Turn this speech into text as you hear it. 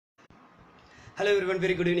Hello everyone,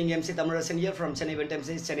 very good evening. Zee Tamil here from Chennai Event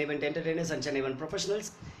Emcees, Chennai Event Entertainers and Chennai Event Professionals,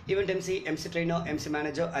 Event MC, MC Trainer, MC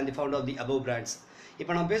Manager and the founder of the above brands.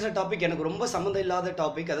 இப்போ நான் பேசுகிற topic எனக்கு ரொம்ப சம்மந்தம் இல்லாத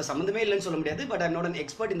topic, அதை சம்மந்தமே இல்லைன்னு சொல்ல முடியாது, but I'm not an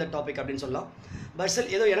expert இந்த டாபிக் அப்படின்னு சொல்லலாம். பட்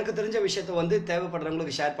ஸ்டில் ஏதோ எனக்கு தெரிஞ்ச விஷயத்தை வந்து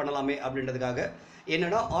தேவைப்படுறவங்களுக்கு ஷேர் பண்ணலாமே அப்படின்றதுக்காக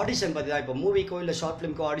என்னன்னா ஆடிஷன் பற்றி தான். இப்போ மூவிக்கோ இல்லை ஷார்ட்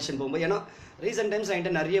ஃபிலிம்க்கோ ஆடிஷன் போகும்போது, ஏன்னா ரீசெண்ட் டைம்ஸ்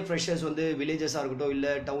என்கிட்ட நிறைய ஃப்ரெஷர்ஸ் வந்து வில்லேஜஸாக இருக்கட்டும்,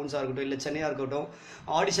 இல்லை டவுன்ஸாக இருக்கட்டும், இல்லை சென்னையாக இருக்கட்டும்,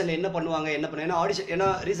 ஆடிஷனில் என்ன பண்ணுவாங்க ஏன்னா ஆடிஷன், ஏன்னா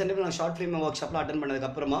ரீசெண்ட் டைம் நான் ஷார்ட் ஃபிலிம் ஒர்க் ஷாப்பில் அட்டன்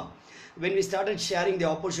பண்ணதுக்கப்புறமா when we started sharing the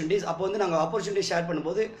opportunities, அப்போ வந்து நாங்கள் ஆப்பர்ச்சுனிட்டி ஷேர்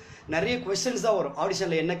பண்ணும்போது நிறைய கொஸ்டின்ஸ் தான் வரும்.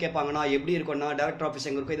 ஆடிஷனில் என்ன கேட்பாங்கன்னா, எப்படி இருக்கும்னா, டேரக்டர் ஆஃபீஸ்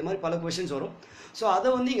எங்கே இருக்கும், இது மாதிரி பல கொஸ்டின்ஸ் வரும். ஸோ அதை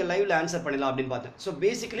வந்து இங்கே லைவ்ல ஆன்சர் பண்ணலாம் அப்படின்னு பார்த்தேன். ஸோ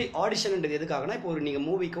பேசிக்கலி ஆடிஷன்ன்றது எதுக்காகனா, இப்போ ஒரு நீங்கள்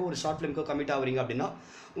மூவிக்கோ ஒரு ஷார்ட் ஃபிலிம்க்கோ கமிட் ஆகுறீங்க அப்படின்னா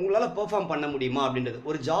உங்களால் பெர்ஃபார்ம் பண்ண முடியுமா அப்படின்றது.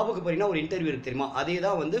 ஒரு ஜாபுக்கு போறீங்கன்னா ஒரு இன்டர்வியூ இருக்கு தெரியுமா, அதே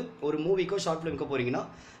தான் வந்து ஒரு மூவிக்கோ ஷார்ட் ஃபிலிம்க்கோ போறீங்கன்னா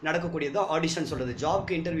நடக்கக்கூடியது தான் ஆடிஷன் சொல்கிறது.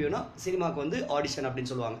 ஜாப்க்கு இன்டர்வியூனா சினிமாவுக்கு வந்து ஆடிஷன்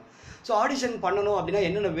அப்படின்னு சொல்லுவாங்க. ஸோ ஆடிஷன் பண்ணணும் அப்படின்னா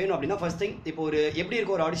என்னென்ன வேணும் அப்படின்னா, ஃபர்ஸ்ட் திங் இப்போ ஒரு எப்படி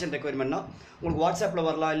இருக்கும் ஒரு ஆடிஷன் ரெக்யர்மெண்ட்னா, உங்களுக்கு வாட்ஸ்அப்பில்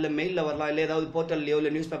வரலாம், இல்லை மெயிலில் வரலாம், இல்லை ஏதாவது போர்ட்டல்லையோ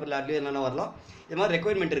இல்லை நியூஸ் பேப்பரில் ஆட்லையோ என்னென்ன வரலாம். இது மாதிரி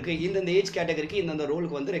ரெக்யர்மெண்ட் இருக்குது, இந்த ஏஜ் கேட்டகரிக்கு இந்த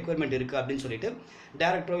ரோலுக்கு வந்து ரெக்யர்மெண்ட் இருக்குது அப்படின்னு சொல்லிட்டு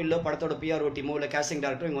டேரக்டரோ இல்லை படத்தோட பிஆர்ஓ டீமோ இல்லை கேஸ்டிங்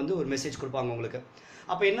டேரக்டரோ இங்கே வந்து ஒரு மெசேஜ் கொடுப்பாங்க உங்களுக்கு.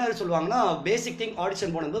 அப்போ என்ன சொல்லுவாங்கன்னா, பேசிக் திங்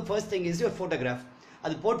ஆடிஷன் போனது first thing is your photograph.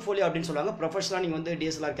 அது போர்ட்ஃபோலியோ அப்படின்னு சொல்லுவாங்க. ப்ரொஃபஷனலாக நீங்கள் வந்து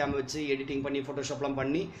டிஎஸ்எல்ஆர் கேமரா வச்சு எடிட்டிங் பண்ணி ஃபோட்டோஷாப்லாம்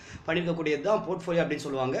பண்ணியிருக்கக்கூடியது தான் போர்ட்ஃபோலியோ அப்படின்னு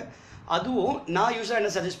சொல்லுவாங்க. அதுவும் நான் யூஸ்வலாக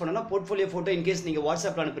என்ன சஜஸ்ட் பண்ணேன்னா, போர்ட்ஃபோலியோ ஃபோட்டோ இன்கேஸ் நீங்கள்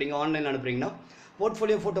வாட்ஸ்அப்பில் அனுப்புறீங்க, ஆன்லைனில் அனுப்புறீங்கன்னா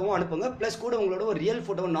போர்ட்ஃபோலியோ ஃபோட்டோவும் அனுப்புங்க, ப்ளஸ் கூட உங்களோட ஒரு ரியல்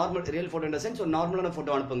ஃபோட்டோ, ரியல் ஃபோட்டோ இந்த சென்ஸ் ஒரு நார்மலான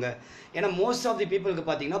ஃபோட்டோ அனுப்புங்க. ஏன்னா மோஸ்ட் ஆஃப் தி பீப்புளுக்கு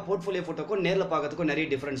பார்த்தீங்கன்னா போர்ட்ஃபோலியோ ஃபோட்டோக்கும் நேரில் பார்க்கறதுக்கும் நிறைய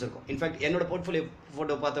டிஃபரன்ஸ் இருக்கும். இன்ஃபேக்ட் என்னோட போர்ட்ஃபோலியோ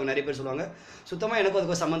ஃபோட்டோ பார்த்தவங்க நிறைய பேர் சொல்லுவாங்க, சுத்தமாக எனக்கு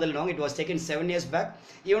அதுக்கு சம்மந்தம் இல்லைனாங்க. It was taken 7 years back.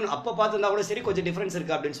 Even அப்போ பார்த்துருந்தா கூட சரி கொஞ்சம் டிஃபரன்ஸ்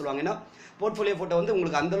இருக்குது அப்படின்னு சொல்லுவாங்க. ஏன்னா போர்ட்ஃபோலியோ ஃபோட்டோ வந்து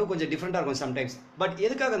உங்களுக்கு அந்தளவுக்கு கொஞ்சம் டிஃப்ரெண்ட்டாக இருக்கும் சம்டைம்ஸ். பட்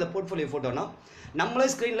எதுக்காக அந்த போர்ட்ஃபோலியோ ஃபோட்டோனா, நம்மளே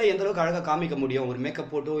ஸ்க்ரீனில் எந்த அளவுக்கு அழகாக காமிக்க முடியும், ஒரு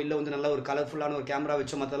மேக்கப் போட்டோ இல்லை வந்து நல்ல ஒரு கலர்ஃபுல்லான ஒரு கேமரா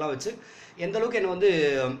வச்சோ மற்றெல்லாம் வச்சு எந்த அளவுக்கு என்ன வந்து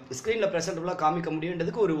ஸ்க்ரீனில் ப்ரெசென்டபுளாக காமிக்க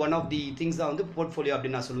முடியுன்றதுக்கு ஒரு ஒன் ஆஃப் தி திங்ஸ் தான் வந்து போர்ட்ஃபோலியோ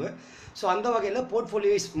அப்படின்னு நான் சொல்லுவேன். ஸோ அந்த வகையில்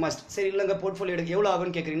போர்ட்ஃபோலியோ இஸ் மஸ்ட். சரி இல்லைங்க போர்ட்ஃபோலியோ எடுக்க எவ்வளோ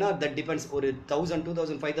ஆகும்னு கேட்குறீங்கன்னா, தட் டிபெண்ட்ஸ். ஒரு 1000,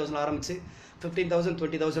 2000, 5000 ஆரம்பிச்சு 15,000,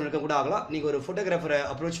 20,000 இருக்க கூட ஆகலாம். நீங்கள் ஒரு ஃபோட்டோகிராஃபரை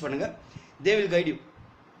அப்ரோச் பண்ணுங்கள், they will guide you.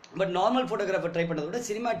 But normal photographer try பண்ணுறத விட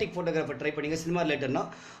சினிமாட்டிக் ஃபோட்டோகிராஃபர் ட்ரை பண்ணிங்க. சினிமா ரிலேட்டட்னா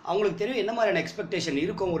அவங்களுக்கு தெரியும் என்ன மாதிரியான எக்ஸ்பெக்டேஷன்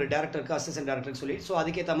இருக்கும் ஒரு டேரக்டருக்கு, அசிஸ்டன்ட் டேரக்டருக்கு சொல்லி. ஸோ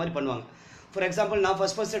அதுக்கேற்ற மாதிரி பண்ணுவாங்க. ஃபார் எக்ஸாம்பிள் நான்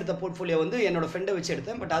ஃபர்ஸ்ட் எடுத்த போர்ட்ஃபோலியோ வந்து என்னோட ஃப்ரெண்டை வச்சு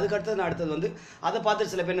எடுத்தேன். பட் அதுக்கடுத்து நான் அடுத்தது வந்து அதை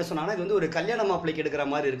பார்த்துட்டு சில பேர் என்ன சொன்னாங்கன்னா, இது வந்து ஒரு கல்யாண மாப்பிளைக்கு எடுக்கிற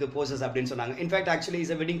மாதிரி இருக்குது போசஸ் அப்படின்னு சொன்னாங்க. In fact actually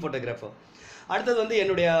is a wedding photographer. அடுத்தது வந்து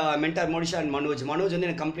என்னுடைய மென்டார் மோனிஷா அண்ட் மனோஜ் வந்து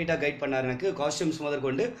எனக்கு கம்ப்ளீட்டாக கைட் பண்ணார். எனக்கு காஸ்டியூம்ஸ்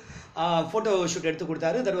முதற்கொண்டு ஃபோட்டோ ஷூட் எடுத்து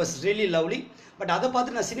கொடுத்தாரு. That was really lovely. But அதை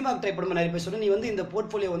பார்த்து நான் சினிமாவுக்கு ட்ரை பண்ணும்போது நிறைய பேர் சொன்னேன், நீ வந்து இந்த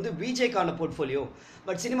போர்ட்ஃபோலியோ வந்து விஜேக்கான போர்ட்ஃபோலியோ,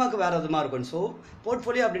 பட் சினிமாவுக்கு வேறு விதமாக இருக்கும். ஸோ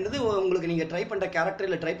போர்ட்ஃபோலியோ அப்படின்றது உங்களுக்கு நீங்கள் ட்ரை பண்ணுற கேரக்டர்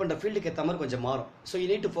இல்லை ட்ரை பண்ணுற ஃபீல்டுக்கு ஏற்ற மாதிரி கொஞ்சம் மாறும். So you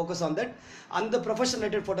need to focus on that. அந்த ப்ரொஃபஷனல்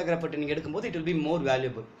ரிலேட்டட் ஃபோட்டோகிராஃபர் நீங்கள் எடுக்கும்போது it will be more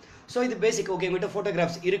valuable. So இது பேசிக். ஓகே, உங்கள்கிட்ட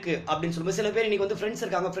ஃபோட்டோகிராஃப்ஸ் இருக்குது அப்படின்னு சொல்லும்போது சில பேர் இன்றைக்கி வந்து ஃப்ரெண்ட்ஸ்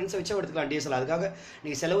இருக்காங்க, ஃப்ரெண்ட்ஸை வச்சு எடுத்துக்கலாம் டிஎஸ்எல். அதுக்காக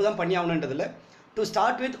நீங்கள் செலவு தான் பண்ணி ஆகணுன்றதில்ல. டு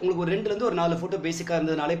ஸ்டார்ட் வித் உங்களுக்கு ஒரு 2 ஒரு 4 ஃபோட்டோ பேசிக்காக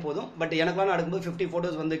இருந்ததுனாலே போதும். பட் எனக்குலாம் நடக்கும்போது 50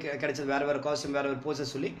 ஃபோட்டோஸ் வந்து கிடைச்சது, வேறு காஸ்டியூம் வேறு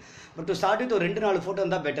போசஸ் சொல்லி. பட் டு ஸ்டார்ட் வித் ஒரு 2-4 ஃபோட்டோ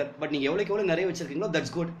இருந்தால் பெட்டர். பட் நீங்கள் எவ்வளோ நிறைய வச்சிருக்கீங்களோ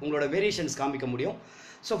தட்ஸ் குட், உங்களோட வேரியேஷன்ஸ் காமிக்க முடியும்.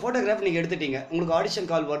 ஸோ ஃபோட்டோகிராஃப் நீங்கள் எடுத்துட்டீங்க, உங்களுக்கு ஆடிஷன்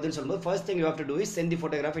கால் வருதுன்னு சொல்லும்போது first thing you have to two is sent the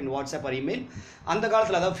photograph in WhatsApp R email. அந்த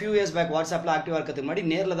காலத்தில் அதாவது ஃபியூ இயர்ஸ் பேக் வாட்ஸ்அப்பில் ஆக்டிவாக இருக்கிறதுக்கு முன்னாடி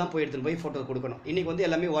நேரில் தான் போய் எடுத்துகிட்டு போய் ஃபோட்டோ கொடுக்கணும். இன்றைக்கி வந்து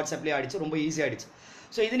எல்லாமே வாட்ஸ்அப்லேயே ஆகிடுச்சு, ரொம்ப ஈஸியாக ஆகிடுச்சு.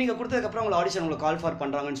 ஸோ இது நீங்கள் கொடுத்ததுக்கப்புறம் உங்களை ஆடிஷன் உங்களுக்கு கால் ஃபார்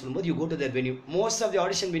பண்ணுறாங்கன்னு சொல்லும்போது you go to that venue. Most of the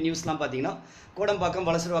audition வென்யூஸ்லாம் பார்த்தீங்கன்னா கோடம்பாக்கம்,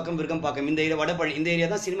 வலசரவாக்கம், விருகம்பாக்கம், இந்த ஏரியா, வடபழனி, இந்த ஏரியா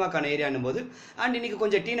தான் சினிமாக்கான ஏரியானும் போது. அண்ட் இன்றைக்கி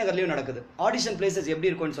கொஞ்சம் டி நகர்லையும் நடக்குது. ஆடிஷன் பிளேசஸ் எப்படி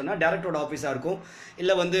இருக்கும்னு சொன்னால், டேரக்டரோட ஆஃபீஸாக இருக்கும்,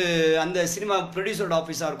 இல்லை வந்து அந்த சினிமா ப்ரொடியூசரோட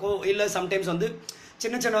ஆஃபீஸாக இருக்கும், இல்லை சம்டைம்ஸ் வந்து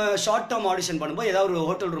சின்ன ஷார்ட் டேர்ம் ஆடிஷன் பண்ணும்போது ஏதாவது ஒரு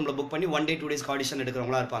ஹோட்டல் ரூமில் புக் பண்ணி 1 day 2 days ஆடிஷன்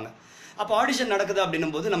எடுக்கிறவங்களா இருப்பாங்க. அப்போ ஆடிஷன் நடக்குது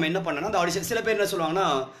அப்படின்னும் போது நம்ம என்ன பண்ணோம்னா, அந்த ஆடிஷன் சில பேர் என்ன சொல்லுவாங்கன்னா,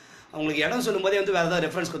 அவங்களுக்கு இடம் சொல்லும்போதே வந்து வேறு ஏதாவது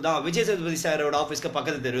ரெஃபரன்ஸ் கொடுத்தா, விஜய் சேதுபதி சாரோட ஆஃபீஸ்க்கு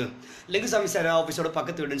பக்கத்து தெரு, லிங்குசாமி சார் ஆஃபீஸோட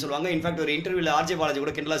பக்கத்து வீடுன்னு சொல்லுவாங்க. இன்ஃபேக்ட் ஒரு இன்டர்வியூவில் ஆர்ஜே பாலாஜி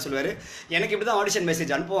கூட கிண்டலாக சொல்லுவார், எனக்கு இப்படி தான் ஆடிஷன்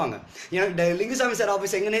மெசேஜ் அனுப்புவாங்க, எனக்கு லிங்குசாமி சார்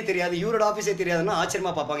ஆஃபீஸ் எங்கன்னே தெரியாது, இவரோட ஆஃபீஸே தெரியாதுன்னா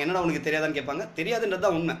ஆச்சரியமாக பார்ப்பாங்க, என்னடா உனக்கு தெரியாதான்னு கேட்பாங்க. தெரியாதுன்றது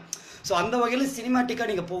தான் உண்மை. ஸோ அந்த வகையில் சினிமாட்டிக்காக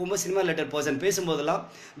நீங்கள் போகும்போது சினிமா ரிலேட்டட் பர்சன் பேசும்போதெல்லாம்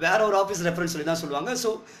வேற ஒரு ஆஃபீஸ் ரெஃபரன்ஸ் சொல்லி தான் சொல்லுவாங்க. So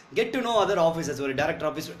get to know other offices. ஒரு டேரக்டர்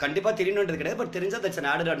ஆஃபீஸ் கண்டிப்பாக தெரியணுன்றது கிடையாது, பட் தெரிஞ்சால் தட்ஸ் அன்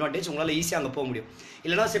ஆடட் அட்வான்டேஜ். உங்களால் ஈஸியாக அங்கே போக முடியும்.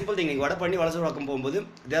 இல்லைனா சிம்பிள் திங், நீங்கள் வடபழனி, வலசரவாக்கம் போகும்போது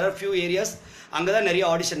தேர் ஆர் ஃபியூ ஏரியாஸ் அங்கே தான் நிறைய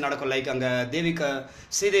ஆடிஷன் நடக்கும். லைக் அங்கே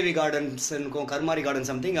ஸ்ரீதேவி கார்டன்ஸ் இருக்கும், கருமாரி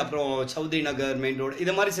கார்டன் சம்திங், அப்புறம் சௌத்ரி நகர் மெயின் ரோடு,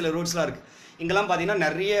 இது மாதிரி சில ரோட்ஸ்லாம் இருக்குது. இங்கெல்லாம் பார்த்தீங்கன்னா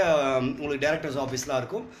நிறைய உங்களுக்கு டேரக்டர்ஸ் ஆஃபீஸ்லாம்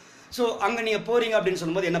இருக்கும். ஸோ அங்கே நீங்கள் போகிறீங்க அப்படின்னு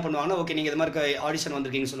சொல்லும்போது என்ன பண்ணுவாங்கன்னா, ஓகே நீங்கள் இது மாதிரி ஆடிஷன்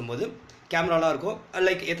வந்திருக்கீங்கன்னு சொல்லும்போது கேமராலாம் இருக்கும்,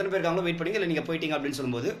 லைக் எத்தனை பேர் இருக்காங்களோ வெயிட் பண்ணிங்க, இல்லை நீங்கள் போயிட்டீங்க அப்படின்னு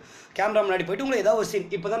சொல்லும்போது கேமரா முன்னாடி போயிட்டு உங்களுக்கு ஏதாவது ஒரு சீன்,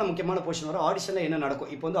 இப்போ தான் முக்கியமான பொசிஷன் வரும். ஆடிஷனில் என்ன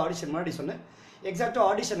நடக்கும், இப்போ வந்து ஆடிஷன் முன்னாடி சொன்னேன் எக்ஸாக்டாக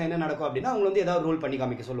ஆடிஷன் என்ன நடக்கும் அப்படின்னா, அவங்க வந்து ஏதாவது ரோல் பண்ணி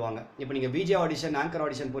காமிக்க சொல்லுவாங்க. இப்போ நீங்கள் விஜே ஆடிஷன், ஆங்கர்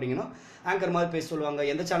ஆடிஷன் போகிறீங்கன்னா ஆங்கர் மாதிரி பேச சொல்லுவாங்க.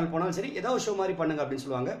 எந்த சேனல் போனாலும் சரி ஏதாவது ஷோ மாதிரி பண்ணுங்க அப்படின்னு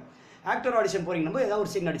சொல்லுவாங்க. ஆக்டர் ஆடிஷன் போகிறீங்கன்னா ஏதாவது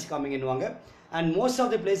ஒரு சீன் நடிச்சு காமிங்கன்னுவாங்க. And most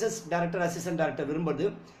of the places director assistant director விரும்புறது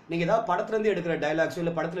நீங்கள் ஏதாவது படத்துலேருந்து எடுக்கிற டைலாக்ஸோ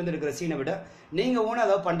இல்லை படத்துலேருந்து எடுக்கிற சீனை விட நீங்கள் ஓனாக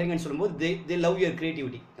ஏதாவது பண்ணுறீங்கன்னு சொல்லும்போது தே லவ் யுவர்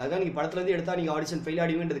கிரியேட்டிவிட்டி. அதான் நீங்கள் படத்துலேருந்து எடுத்தால் நீங்கள் ஆடிஷன் ஃபெயில்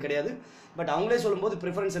ஆடிவேன்றது கிடையாது. பட் அவங்களே சொல்லும்போது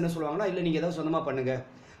ப்ரிஃபரன்ஸ் என்ன சொல்லுவாங்கன்னா, இல்லை நீங்கள் ஏதாவது சொந்தமாக பண்ணுங்கள்,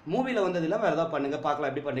 மூவியில் வந்ததில்லை வேறு ஏதாவது பண்ணுங்கள்,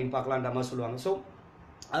 பார்க்கலாம் எப்படி பண்ணுறீங்க பார்க்கலான்ற மாதிரி சொல்லுவாங்க. ஸோ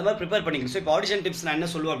அது மாதிரி ப்ரிப்பேர் பண்ணிக்கணும். ஸோ இப்போ ஆடிஷன் டிப்ஸ் நான் என்ன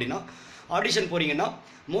சொல்லுவேன் அப்படின்னா, ஆடிஷன் போகிறீங்கன்னா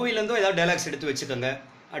மூவிலேருந்தோ ஏதாவது டைலாக்ஸ் எடுத்து வச்சுக்கோங்க,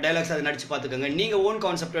 டைலாக்ஸ் அதை நடிச்சு பார்த்துக்கோங்க. நீங்கள் ஓன்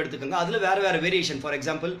கான்செப்ட் எடுத்துக்கோங்க. அதில் வேறு வேரியேஷன். ஃபார்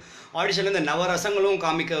எக்ஸாம்பிள் ஆடிஷனில் இந்த நவரசங்களும்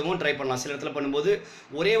காமிக்கவும் ட்ரை பண்ணலாம். சில இடத்துல பண்ணும்போது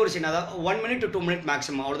ஒரே ஒரு சீன், அதாவது 1 minute to 2 minutes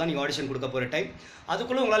மேக்ஸிமம், அவ்வளோதான் நீங்கள் ஆடிஷன் கொடுக்க போகிற டைம்.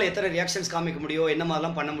 அதுக்குள்ளே உங்களால் எத்தனை ரியாக்ஷன்ஸ் காமிக்க முடியும், என்ன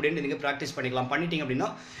மாதிரிலாம் பண்ண முடியும்னு நீங்கள் ப்ராக்டிஸ் பண்ணிக்கலாம். பண்ணிட்டீங்க அப்படின்னா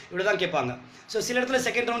இவ்வளோ தான் கேட்பாங்க. ஸோ சில இடத்துல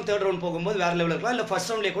செகண்ட் ரவுண்ட் தேர்ட் ரவுண்ட் போகும்போது வேறு லெவலில் இருக்கலாம். இல்லை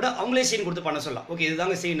ஃபர்ஸ்ட் ரவுண்ட்லேயே கூட அவங்களே சீன் கொடுத்து பண்ண சொல்லலாம். ஓகே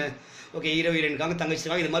இதுதாங்க சீனு, ஓகே ஹீரோ ஹீரோயின்காங்க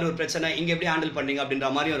தங்கச்சிக்காங்க இது மாதிரி ஒரு பிரச்சனை, இங்கே எப்படி ஹேண்டில் பண்ணுறீங்க அப்படின்ற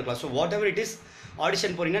மாதிரியும் இருக்கலாம். So what ever it is,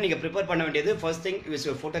 audition போறீங்கன்னா நீங்கள் ப்ரிப்பேர் பண்ண வேண்டியது first thing is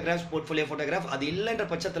photographs, portfolio photograph. அது இல்லைன்ற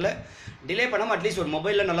பட்சத்தில் டிலே பண்ணாமல் அட்லீஸ்ட் ஒரு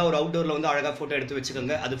மொபைலில் நல்லா ஒரு அவுட்டோரில் வந்து அழகாக ஃபோட்டோ எடுத்து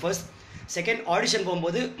வச்சுக்கோங்க. அது ஃபர்ஸ்ட். செகண்ட், ஆடிஷன்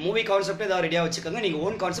போகும்போது மூவி கான்செப்ட் ஏதாவது ரெடியாக வச்சுக்கோங்க. நீங்கள்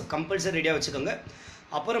ஓன் கான்செப்ட் கம்பல்சரி ரெடியாக வச்சுக்கோங்க.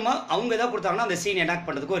 அப்புறமா அவங்க ஏதாவது கொடுத்தாங்கன்னா அந்த சீன் எனாக்ட்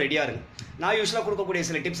பண்ணுறதுக்கும் ரெடியாக இருங்க. நான் யூஸ்வலாக கொடுக்கக்கூடிய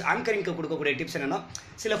சில டிப்ஸ், ஆங்கரிங்க்கு கொடுக்கக்கூடிய டிப்ஸ் என்னன்னா,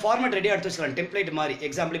 சில ஃபார்மேட் ரெடியாக எடுத்து வச்சுக்கலாம், டெம்ப்ளேட் மாதிரி.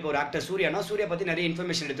 எக்ஸாம்பிள் இப்போ ஒரு ஆக்டர் சூர்யா பற்றி நிறைய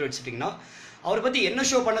இன்ஃபர்மேஷன் எடுத்து வச்சுட்டிங்கன்னா அவரை பற்றி என்ன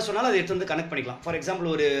ஷோ பண்ண சொன்னாலும் அதை எடுத்து வந்து கனெக்ட் பண்ணிக்கலாம். ஃபார் எக்ஸாம்பிள்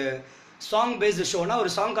ஒரு சாங் பேஸ்டு ஷோனா ஒரு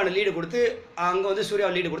சாங்கான லீடு கொடுத்து அங்கே வந்து சூர்யா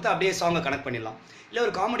லீடு கொடுத்து அப்படியே சாங்கை கனெக்ட் பண்ணிடலாம். இல்லை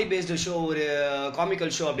ஒரு காமெடி பேஸ்டு ஷோ, ஒரு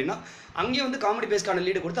காமிக்கல் ஷோ அப்படின்னா அங்கேயே வந்து காமெடி பேஸ்க்கான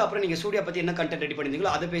லீடு கொடுத்து அப்புறம் நீங்கள் சூர்யா பற்றி என்ன கண்டென்ட் ரெடி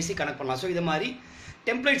பண்ணியிருந்தீங்களோ அதை பேசி கனெக்ட் பண்ணலாம். ஸோ இது மாதிரி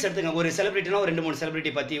டெம்ப்ளேட்ஸ் எடுத்துங்க. ஒரு செலிபிரிட்டினா ஒரு 2-3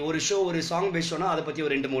 செலிபிரிட்டி பற்றி, ஒரு ஷோ ஒரு சாங் பேஸ் ஷோனா அதை பற்றி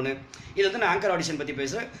ஒரு 2-3. இது வந்து நான் ஆங்கர் ஆடிஷன் பற்றி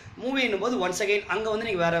பேசுகிறேன். மூவின்னும் போது ஒன்ஸ் அகைன் அங்கே வந்து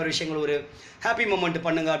நீங்கள் வேறு விஷயங்கள், ஒரு ஹாப்பி மொமெண்ட்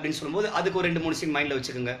பண்ணுங்க அப்படின்னு சொல்லும்போது அதுக்கு ஒரு 2-3 சீன் மைண்டில்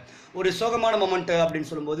வச்சுக்கோங்க. ஒரு சோகமான மொமெண்ட் அப்படின்னு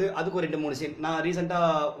சொல்லும்போது அதுக்கு ஒரு 2-3 சீன். நான்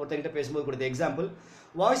ரீசெண்டாக ஒருத்தங்கிட்ட பேசும்போது கொடுத்த எக்ஸாம்பிள்,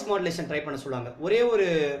 வாய்ஸ் மாடுலேஷன் ட்ரை பண்ண சொல்லுவாங்க. ஒரே ஒரு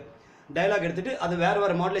டைலாக் எடுத்துகிட்டு அது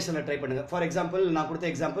வேறு மாடுலேஷனில் ட்ரை பண்ணுங்கள். ஃபார் எக்ஸாம்பிள் நான் கொடுத்த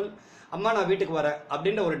எக்ஸாம்பிள், அம்மா நான் வீட்டுக்கு வரேன்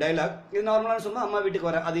அப்படின்ற ஒரு டைலாக். இது நார்மலான சொன்னால் அம்மா வீட்டுக்கு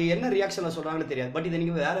வரேன், அது என்ன ரியாக்ஷனில் சொல்கிறாங்கன்னு தெரியாது. பட் இதை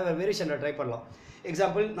நீங்கள் வேறு வேரியேஷனில் ட்ரை பண்ணலாம்.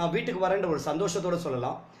 எக்ஸாம்பிள், நான் வீட்டுக்கு வரேன்ற ஒரு சந்தோஷத்தோடு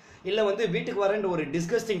சொல்லலாம். இல்லை வந்து வீட்டுக்கு வரேன்ற ஒரு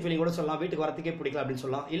டிஸ்கஸ்டிங் ஃபீலிங் கூட சொல்லலாம். வீட்டுக்கு வரத்துக்கே பிடிக்கல அப்படின்னு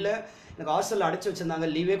சொல்லலாம். இல்லை எனக்கு ஹாஸ்டலில் அடைச்சி வச்சிருந்தாங்க,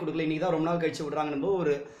 லீவே கொடுக்கல, இன்றைக்கி தான் ரொம்ப நாள் கழிச்சு விடுறாங்கன்னு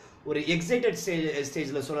ஒரு எக்ஸைட்டட்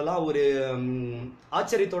ஸ்டேஜில் சொல்லலாம். ஒரு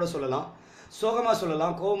ஆச்சரியத்தோடு சொல்லலாம், சோகமாக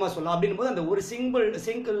சொல்லலாம், கோபமாக சொல்லலாம். அப்படின் போது அந்த ஒரு சிங்கிள்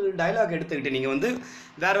டைலாக் எடுத்துக்கிட்டு நீங்கள் வந்து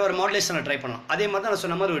வேறு மாடுலேஷனை ட்ரை பண்ணலாம். அதே மாதிரி தான் நான்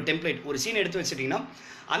சொன்ன மாதிரி ஒரு டெம்ப்ளேட், ஒரு சீன் எடுத்து வச்சுட்டிங்கன்னா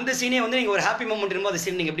அந்த சீனே வந்து நீங்கள் ஒரு ஹாப்பி மூமெண்ட் இருக்கும்போது அந்த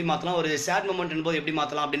சீன் நீங்கள் எப்படி மாற்றலாம், ஒரு சேட் மூமெண்ட் இருக்கும்போது எப்படி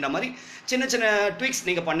மாற்றலாம் அப்படின்ற மாதிரி சின்ன சின்ன ட்விக்ஸ்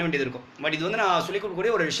நீங்கள் பண்ண வேண்டியது இருக்கும். பட் இது வந்து நான் சொல்லிக்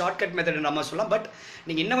கொடுக்கக்கூடிய ஒரு ஷார்ட்கட் மெத்தட் நம்ம சொல்லலாம். பட்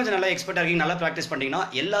நீங்கள் இன்னும் கொஞ்சம் நல்லா எக்ஸ்பர்ட்டாக இருக்கீங்க, நல்லா ப்ராக்டிஸ் பண்ணிங்கன்னா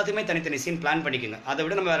எல்லாத்தையுமே தனித்தனி சீன் பிளான் பண்ணிக்கோங்க. அதை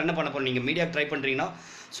விட நம்ம வேறு என்ன பண்ண போகிறோம், நீங்கள் மீடியா ட்ரை பண்ணுறீங்கன்னா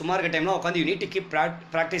சும்மா இருக்க டைம்லாம் உட்காந்து you need to keep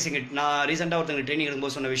practising it. நான் ரீசெண்டாக ஒருத்தங்க ட்ரைனிங்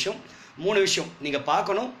எடுக்கும்போது சொன்ன விஷயம் 3 விஷயம். நீங்கள்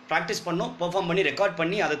பார்க்கணும், ப்ராக்டிஸ் பண்ணணும், பெர்ஃபார்ம் பண்ணி ரெக்கார்ட்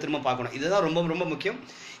பண்ணி அதை திரும்ப பார்க்கணும். இதுதான் ரொம்ப ரொம்ப முக்கியம்.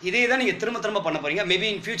 இதே தான் நீங்கள் திரும்ப பண்ண போகிறீங்க maybe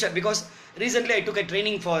in future. Because recently I took a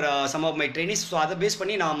training for some of my trainees. So அதை பேஸ்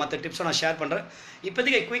பண்ணி நான் மற்ற டிப்ஸை நான் ஷேர் பண்ணுறேன்.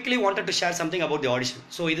 இப்போதைக்கு ஐ quickly wanted to share something about the audition.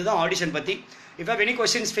 So இதுதான் ஆடிஷன் பற்றி. If you have any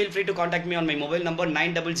questions, feel free to contact me on my mobile number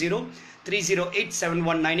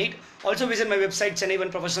 900-308-7198. Also visit my website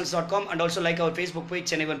chennaieventprofessionals.com and also like our Facebook page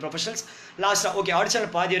Chennai Event Professionals. Last okay, audition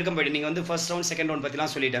பாதி இருக்கும் போய்ட்டு நீங்கள் வந்து first round second round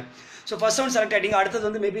பற்றிலாம் சொல்லிட்டேன். So first round select ஆகிட்டீங்க. அடுத்தது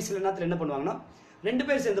வந்து maybe சில நேரத்தில் என்ன பண்ணுவாங்கன்னா 2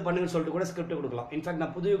 பேர் சேர்ந்து பண்ணுங்கன்னு சொல்லிட்டு கூட ஸ்கிரிப்ட் கொடுக்கலாம். இன்ஃபேக்ட்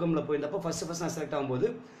நான் புது யுகமில் போயிருந்தப்போ ஃபர்ஸ்ட் நான் செலக்ட் ஆகும்போது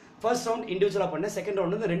ஃபர்ஸ்ட் ரவுண்ட் இண்டிவிஜுவலாக பண்ணேன், செகண்ட்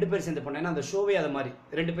ரவுண்ட் வந்து 2 பேர் சேர்ந்து பண்ணேன். ஏன்னா அந்த ஷோவே அது மாதிரி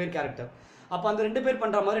 2 பேர் கேரக்டர். அப்போ அந்த 2 பேர்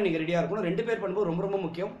பண்ணுற மாதிரி நீங்கள் ரெடியாக இருக்கணும். 2 பேர் பண்ணும்போது ரொம்ப ரொம்ப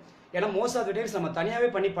முக்கியம். ஏன்னா மோஸ்ட் ஆஃப் த டைம்ஸ் நம்ம தனியாகவே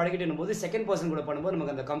பண்ணி பழகிட்டு போது செகண்ட் பர்சன் கூட பண்ணும்போது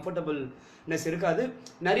நமக்கு அந்த கம்ஃபர்டபுள்னஸ் இருக்காது.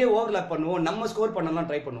 நிறைய ஓவர்லாப் பண்ணுவோம், நம்ம ஸ்கோர் பண்ணலாம்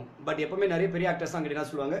ட்ரை பண்ணுவோம். பட் எப்பவுமே நிறைய பெரிய ஆக்டர்ஸ் தான் கிட்ட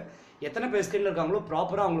சொல்லுவாங்க, எத்தனை பேர் ஸ்க்ரீனில் இருக்காங்களோ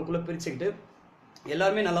ப்ராப்பராக அவங்களுக்குள்ளே பிரிச்சுக்கிட்டு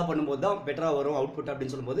எல்லாருமே நல்லா பண்ணும்போது தான் பெட்டராக வரும் அவுட்புட்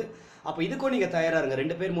அப்படின்னு சொல்லும்போது, அப்போ இதுக்கும் நீங்கள் தயாராக இருங்க.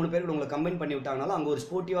 2 பேர் 3 பேர் உங்களை கம்பைன் பண்ணி விட்டாங்கனாலும் அங்கே ஒரு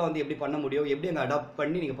ஸ்போர்ட்டிவாக வந்து எப்படி பண்ண முடியும், எப்படி அங்கே அடாப்ட்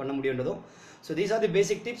பண்ணி நீங்கள் பண்ண முடியுன்றதும். So these are the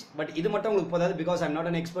basic tips. But இது மட்டும் உங்களுக்கு போதாது. Because I'm not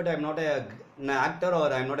an expert, I'm not a actor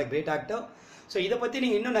or I'm not a great actor. So இதை பற்றி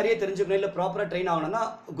நீங்கள் இன்னும் நிறைய தெரிஞ்சுக்கணும், இல்லை ப்ராப்பராக ட்ரெயின் ஆகணும்னா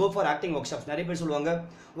go for acting work shops. நிறைய பேர் சொல்லுவாங்க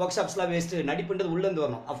ஒர்க் ஷாப்ஸ்லாம் வேஸ்ட்டு, நடிப்புன்றது உள்ளேருந்து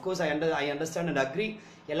வரணும். Of course I understand and agree,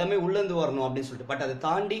 எல்லாமே உள்ளேருந்து வரணும் அப்படின்னு சொல்லிட்டு. பட் அதை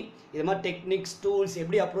தாண்டி இது மாதிரி டெக்னிக்ஸ், டூல்ஸ்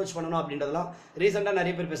எப்படி அப்ரோச் பண்ணணும் அப்படின்றதெல்லாம் ரீசெண்டாக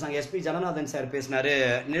நிறைய பேர் பேசுனாங்க. எஸ்பி ஜனநாதன் சார் பேசினார்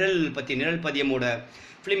நிழல் பதியமோட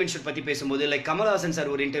ஃபிலிம் இன்ஸ்டியூட் பற்றி பேசும்போது. லைக் கமல்ஹாசன் சார்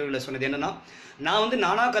ஒரு இன்டர்வியூவில் சொன்னது என்னன்னா, நான் வந்து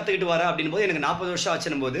நானாக கற்றுக்கிட்டு வரேன் அப்படின் போது எனக்கு 40 வருஷம்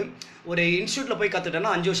ஆச்சுன்னும் போது ஒரு இன்ஸ்டியூட்டில் போய்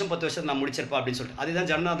கற்றுட்டேன்னா 5 வருஷம் 10 வருஷம் நான் முடிச்சிருப்பேன் அப்படின்னு சொல்லிட்டு. அதுதான்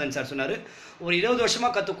ஜனநாதன் சார் சொன்னார். ஒரு 20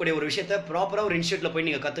 வருஷமாக கற்றுக்கூடிய ஒரு விஷயத்தை ப்ராப்பராக ஒரு இன்ஸ்டியூட்டில் போய்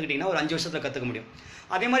நீங்கள் கற்றுக்கிட்டீங்கன்னா ஒரு 5 வருஷத்தில் கற்றுக்க முடியும்.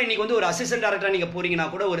 அதே மாதிரி இன்றைக்கி வந்து ஒரு அசிஸ்டன்ட் டேரக்டராக நீங்கள் போகிறீங்கன்னா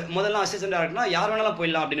கூட, ஒரு முதல்ல அசிஸ்டன்ட் டேரக்டர்னா யார் வேணாலும்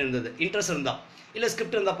போயிடலாம் போயிடலாம் அப்படின்னு இருந்தது, இன்ட்ரெஸ்ட் இருந்தால். இல்லை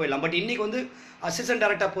ஸ்கிரிப்ட் இருந்தால் போயிடலாம். பட் இன்றைக்கி வந்து அசிஸ்டன்ட்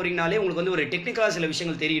டேரக்டாக போகிறீங்கனாலே உங்களுக்கு வந்து ஒரு டெக்னிக்கலாக சில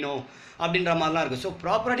விஷயங்கள் தெரியணும் அப்படின்ற மாதிரிலாம் இருக்குது. ஸோ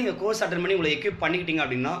ப்ராப்பராக நீங்கள் கோர்ஸ் அட்டன் பண்ணி உங்களை எக்யூப் பண்ணிக்கிட்டீங்க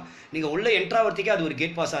அப்படின்னா நீங்கள் உள்ள என்ட்ராவர்த்திக்கே அது ஒரு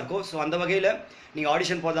கேட் பாஸாக இருக்கும். ஸோ அந்த வகையில் நீங்கள்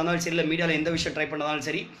ஆடிஷன் போகிறதா இருந்தாலும் சரி, இல்லை மீடியாவில் எந்த விஷயம் ட்ரை பண்ணதாலும்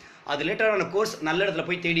சரி, அது ரிலேட்டடான கோர்ஸ் நல்ல இடத்துல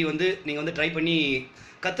போய் தேடி வந்து நீங்கள் வந்து ட்ரை பண்ணி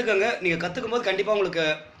கற்றுக்கங்க. நீங்கள் கற்றுக்கும் போது கண்டிப்பாக உங்களுக்கு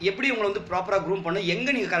எப்படி உங்களை வந்து ப்ராப்பராக க்ரூம் பண்ண,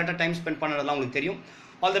 எங்கே நீங்கள் கரெக்டாக டைம் ஸ்பெண்ட் பண்ணுறதுலாம் உங்களுக்கு தெரியும்.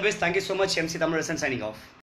 All the best. Thank you so much. MC Tamilarasan signing off.